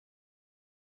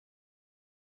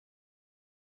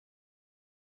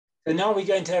So now we're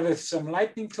going to have some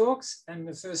lightning talks, and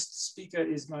the first speaker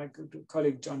is my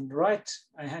colleague, Jon Wright.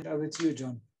 I hand over to you,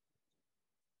 Jon.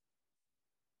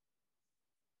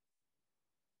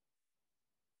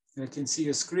 I can see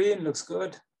your screen, looks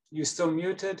good. You're still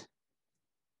muted.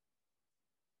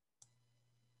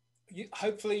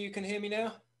 Hopefully you can hear me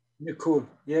now. You're cool,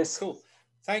 yes. Cool,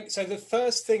 thanks. So the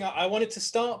first thing I wanted to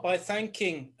start by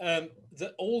thanking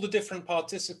all the different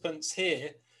participants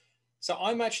here. So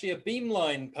I'm actually a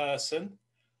beamline person.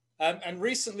 And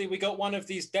recently we got one of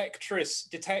these Dectris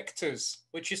detectors,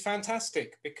 which is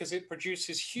fantastic because it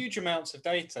produces huge amounts of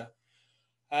data.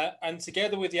 And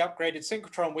together with the upgraded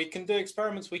synchrotron, we can do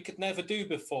experiments we could never do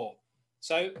before.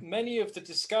 So many of the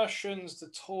discussions, the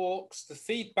talks, the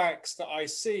feedbacks that I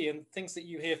see and things that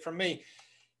you hear from me,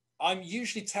 I'm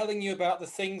usually telling you about the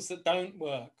things that don't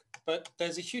work, but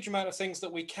there's a huge amount of things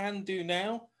that we can do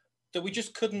now that we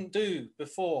just couldn't do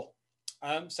before.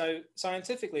 So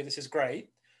scientifically, this is great.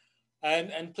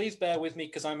 And please bear with me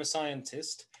because I'm a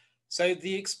scientist. So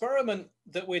the experiment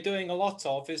that we're doing a lot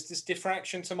of is this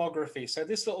diffraction tomography. So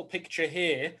this little picture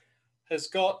here has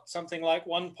got something like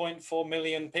 1.4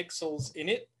 million pixels in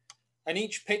it. And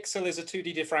each pixel is a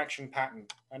 2D diffraction pattern.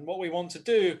 And what we want to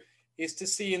do is to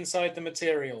see inside the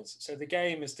materials. So the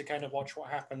game is to kind of watch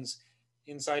what happens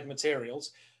inside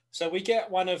materials. So we get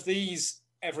one of these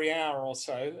every hour or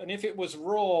so. And if it was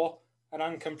raw and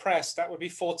uncompressed, that would be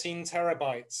 14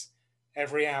 terabytes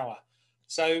every hour.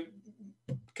 So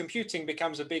computing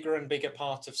becomes a bigger and bigger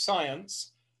part of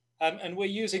science. And we're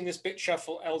using this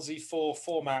bitshuffle+LZ4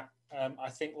 format, I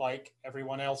think like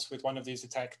everyone else with one of these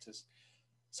detectors.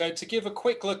 So to give a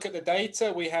quick look at the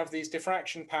data, we have these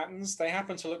diffraction patterns. They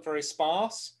happen to look very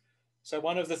sparse. So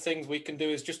one of the things we can do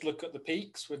is just look at the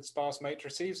peaks with sparse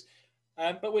matrices,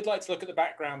 but we'd like to look at the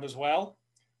background as well.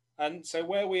 And so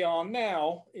where we are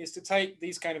now is to take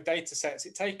these kind of data sets.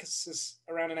 It takes us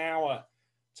around an hour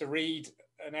to read.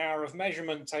 An hour of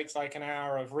measurement takes like an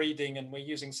hour of reading, and we're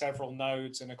using several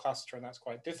nodes in a cluster, and that's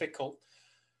quite difficult.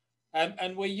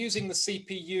 And we're using the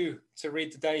CPU to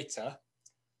read the data.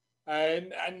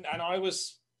 And I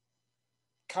was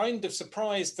kind of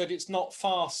surprised that it's not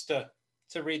faster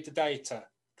to read the data.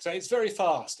 So it's very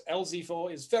fast.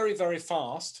 LZ4 is very, very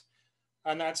fast.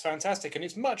 And that's fantastic. And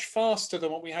it's much faster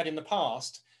than what we had in the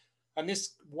past. And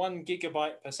this 1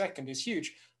 gigabyte per second is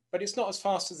huge, but it's not as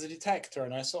fast as the detector.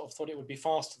 And I sort of thought it would be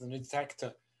faster than the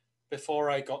detector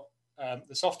before I got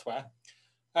the software.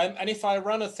 And if I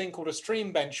run a thing called a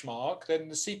stream benchmark, then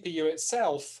the CPU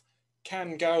itself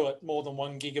can go at more than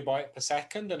 1 gigabyte per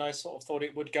second. And I sort of thought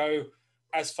it would go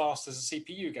as fast as the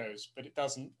CPU goes, but it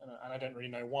doesn't. And I don't really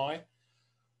know why.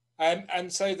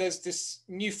 And so there's this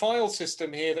new file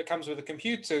system here that comes with the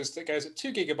computers that goes at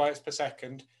 2 gigabytes per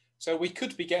second. So we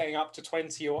could be getting up to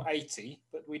 20 or 80,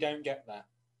 but we don't get that.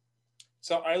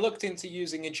 So I looked into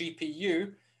using a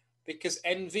GPU because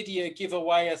NVIDIA give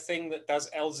away a thing that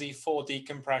does LZ4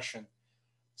 decompression.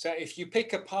 So if you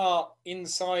pick apart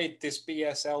inside this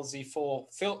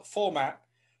BSLZ4 format,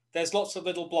 there's lots of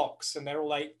little blocks and they're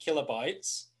all 8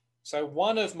 kilobytes. So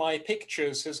one of my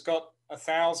pictures has got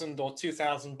 1,000 or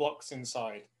 2,000 blocks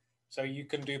inside. So you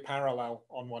can do parallel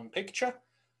on one picture.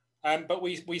 But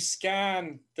we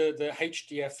scan the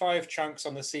HDF5 chunks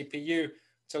on the CPU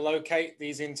to locate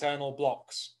these internal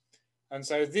blocks. And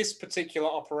so this particular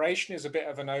operation is a bit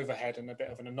of an overhead and a bit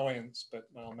of an annoyance, but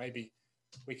well, maybe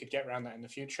we could get around that in the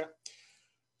future.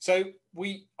 So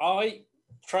I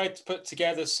tried to put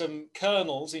together some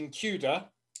kernels in CUDA,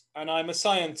 and I'm a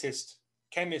scientist,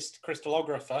 chemist,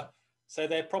 crystallographer, so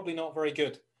they're probably not very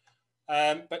good.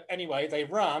 But anyway, they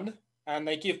run and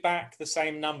they give back the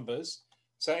same numbers.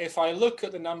 So if I look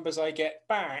at the numbers I get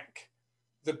back,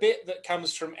 the bit that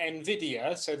comes from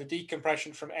NVIDIA, so the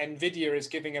decompression from NVIDIA is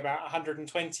giving about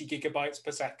 120 gigabytes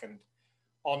per second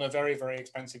on a very, very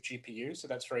expensive GPU. So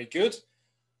that's very good.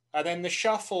 And then the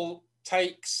shuffle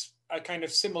takes a kind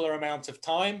of similar amount of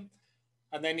time.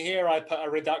 And then here I put a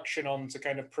reduction on to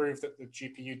kind of prove that the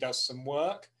GPU does some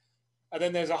work. And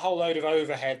then there's a whole load of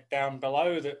overhead down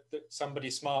below that somebody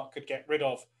smart could get rid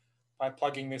of by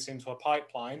plugging this into a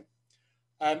pipeline.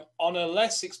 On a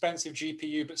less expensive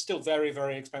GPU, but still very,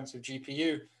 very expensive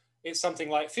GPU, it's something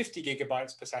like 50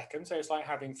 gigabytes per second. So it's like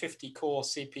having 50 core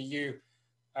CPU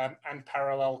and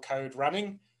parallel code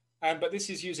running. But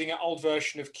this is using an old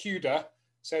version of CUDA.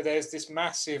 So there's this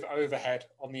massive overhead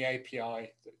on the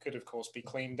API that could, of course, be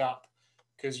cleaned up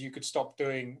because you could stop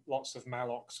doing lots of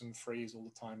mallocs and frees all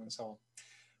the time and so on.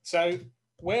 So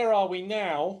where are we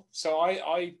now? So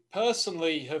I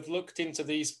personally have looked into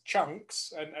these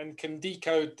chunks and can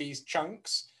decode these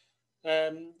chunks.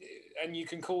 And you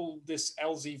can call this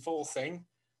LZ4 thing.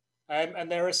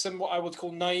 And there are some what I would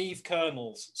call naive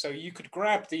kernels. So you could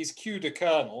grab these CUDA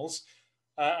kernels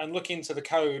and look into the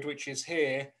code, which is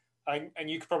here, and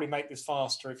you could probably make this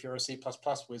faster if you're a C++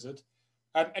 wizard.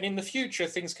 And in the future,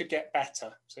 things could get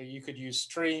better. So you could use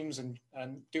streams and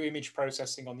do image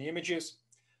processing on the images.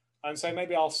 And so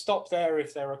maybe I'll stop there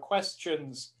if there are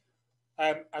questions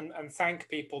and thank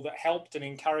people that helped and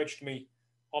encouraged me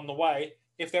on the way.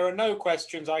 If there are no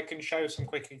questions, I can show some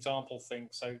quick example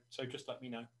things. So just let me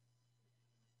know.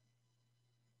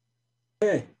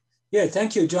 Okay. Yeah,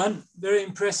 thank you, John. Very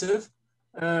impressive.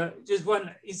 Just one,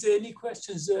 is there any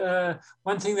questions?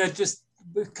 One thing that just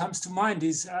comes to mind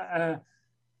is, I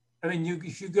mean,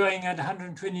 if you're going at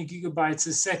 120 gigabytes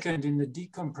a second in the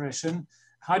decompression,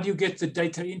 how do you get the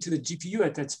data into the GPU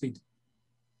at that speed?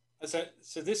 So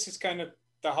this is kind of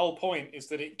the whole point, is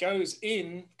that it goes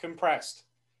in compressed.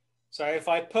 So if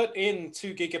I put in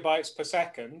 2 gigabytes per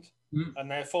second, and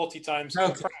they're 40 times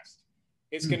compressed,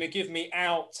 it's going to give me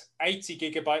out 80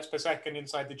 gigabytes per second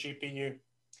inside the GPU.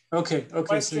 Okay.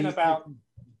 Question about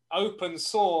open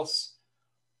source.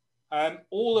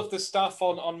 All of the stuff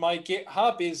on my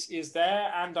GitHub is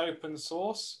there and open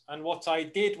source. And what I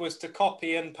did was to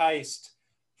copy and paste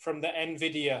from the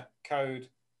NVIDIA code.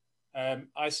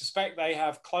 I suspect they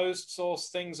have closed source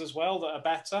things as well that are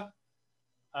better.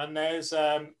 And there's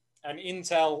an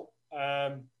Intel,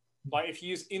 like if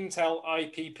you use Intel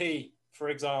IPP, for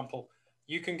example,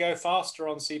 you can go faster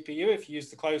on CPU if you use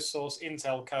the closed source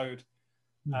Intel code.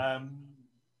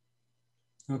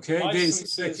 Okay,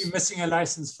 it's like you're missing a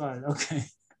license file. Okay.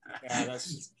 Yeah,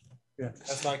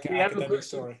 that's like an we academic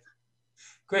story.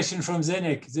 Question from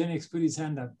Zenek. Zenek's put his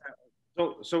hand up.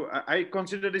 So I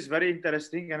consider this very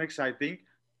interesting and exciting,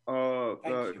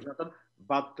 Jonathan.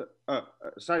 But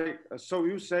so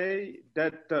you say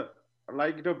that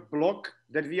like the block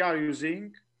that we are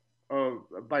using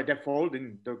by default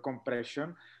in the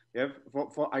compression,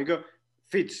 for Eiger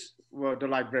fits the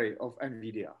library of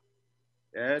NVIDIA.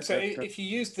 Yeah, so if you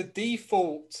use the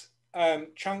default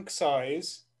chunk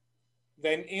size,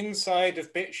 then inside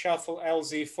of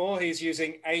bitshuffle+LZ4, he's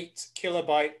using 8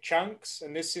 kilobyte chunks.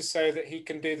 And this is so that he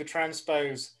can do the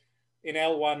transpose in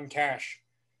L1 cache.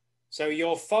 So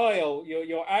your file,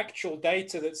 your actual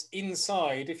data that's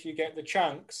inside, if you get the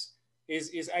chunks,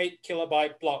 is 8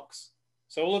 kilobyte blocks.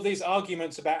 So all of these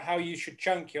arguments about how you should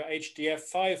chunk your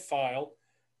HDF5 file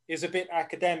is a bit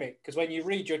academic, because when you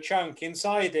read your chunk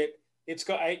inside it, it's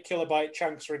got 8 kilobyte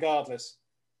chunks regardless.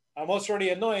 And what's really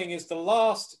annoying is the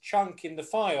last chunk in the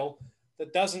file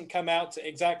that doesn't come out to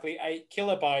exactly 8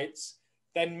 kilobytes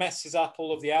then messes up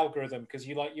all of the algorithm, because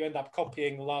you end up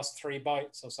copying the last 3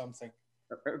 bytes or something.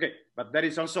 Okay, but there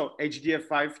is also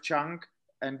HDF5 chunk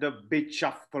and the bit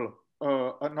shuffle,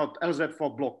 not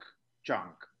LZ4 block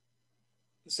chunk.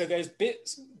 So there's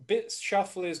bits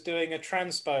shuffle is doing a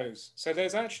transpose. So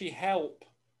there's actually help,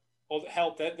 or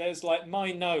help that there's like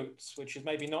my notes, which is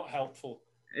maybe not helpful.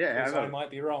 Yeah, I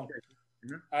might be wrong.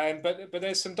 But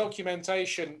there's some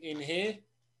documentation in here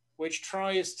which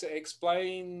tries to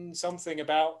explain something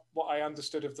about what I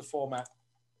understood of the format.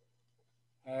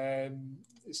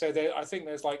 So I think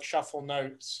there's like shuffle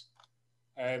notes,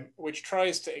 which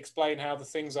tries to explain how the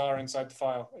things are inside the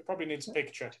file. It probably needs a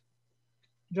picture.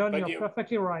 John, you're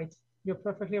perfectly right. You're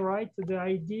perfectly right.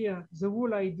 The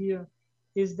whole idea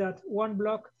is that one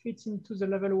block fits into the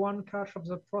level 1 cache of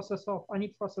the processor, of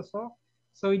any processor.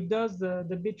 So it does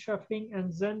the bit shuffling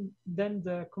and then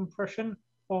the compression,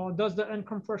 or does the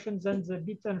uncompression, then the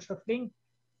bit unshuffling.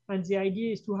 And the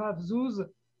idea is to have those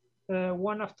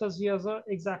one after the other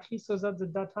exactly, so that the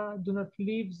data do not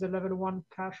leave the level 1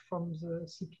 cache from the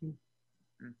CPU.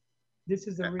 This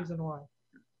is the reason why.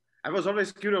 I was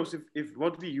always curious if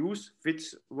what we use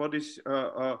fits what is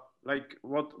like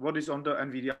what is on the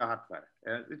NVIDIA hardware.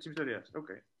 It seems that yes.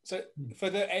 Okay. So for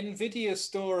the NVIDIA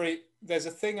story, there's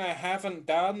a thing I haven't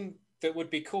done that would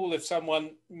be cool if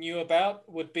someone knew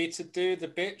about, would be to do the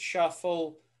bit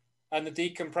shuffle and the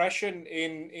decompression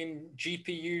in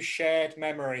GPU shared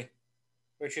memory,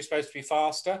 which is supposed to be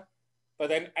faster. But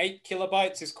then 8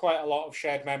 kilobytes is quite a lot of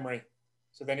shared memory.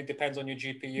 So then it depends on your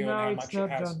GPU and how much it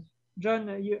has. John,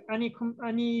 any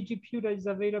GPU that is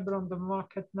available on the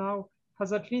market now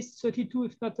has at least 32,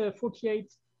 if not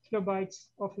 48 kilobytes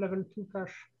of level 2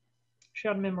 cache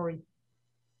shared memory.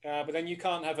 But then you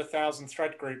can't have 1,000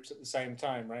 thread groups at the same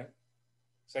time, right?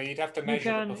 So you'd have to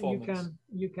measure the performance.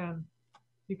 You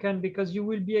can, because you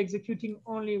will be executing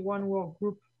only one work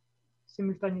group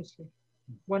simultaneously,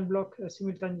 one block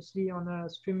simultaneously on a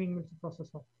streaming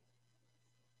multiprocessor.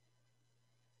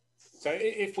 So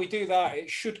if we do that, it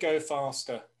should go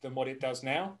faster than what it does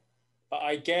now. but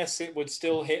I guess it would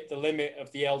still hit the limit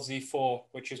of the LZ4,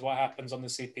 which is what happens on the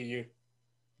CPU.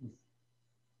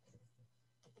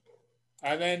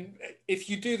 And then if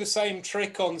you do the same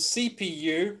trick on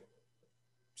CPU,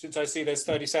 since I see there's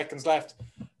 30 seconds left,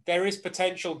 there is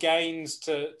potential gains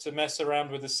to mess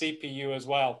around with the CPU as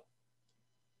well.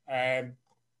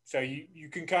 So you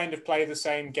can kind of play the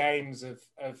same games of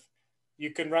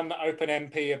you can run the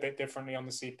OpenMP a bit differently on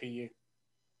the CPU.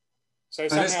 So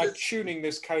somehow tuning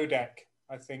this codec,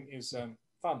 I think, is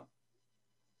fun.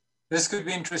 This could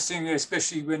be interesting,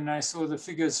 especially when I saw the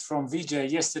figures from VJ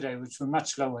yesterday, which were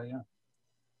much lower, yeah.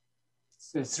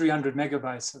 So 300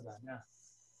 megabytes of that,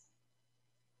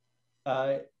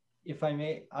 yeah. If I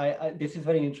may, this is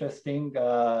very interesting.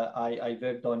 I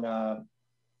worked on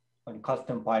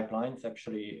custom pipelines.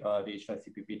 Actually, the ESRF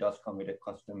CPP does come with a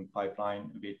custom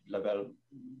pipeline with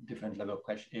different level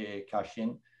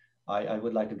caching. I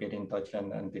would like to get in touch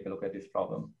and take a look at this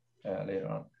problem later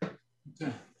on.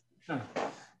 Sure.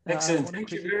 Excellent.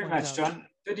 Thank you very much, John.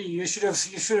 Pity, you should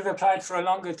have applied for a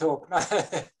longer talk.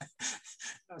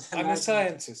 I'm a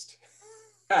scientist.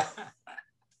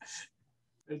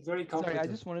 It's very complicated. Sorry,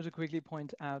 I just wanted to quickly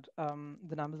point out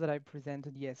the numbers that I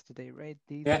presented yesterday, right?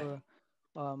 These were,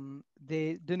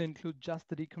 they didn't include just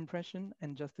the decompression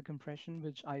and just the compression,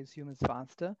 which I assume is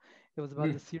faster. It was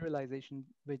about the serialization,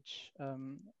 which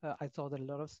I saw that a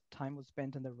lot of time was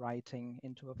spent in the writing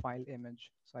into a file image.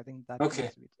 So I think that needs to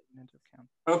be taken into account.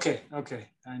 Okay,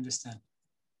 I understand.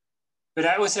 But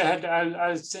I also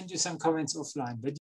I'll send you some comments offline. But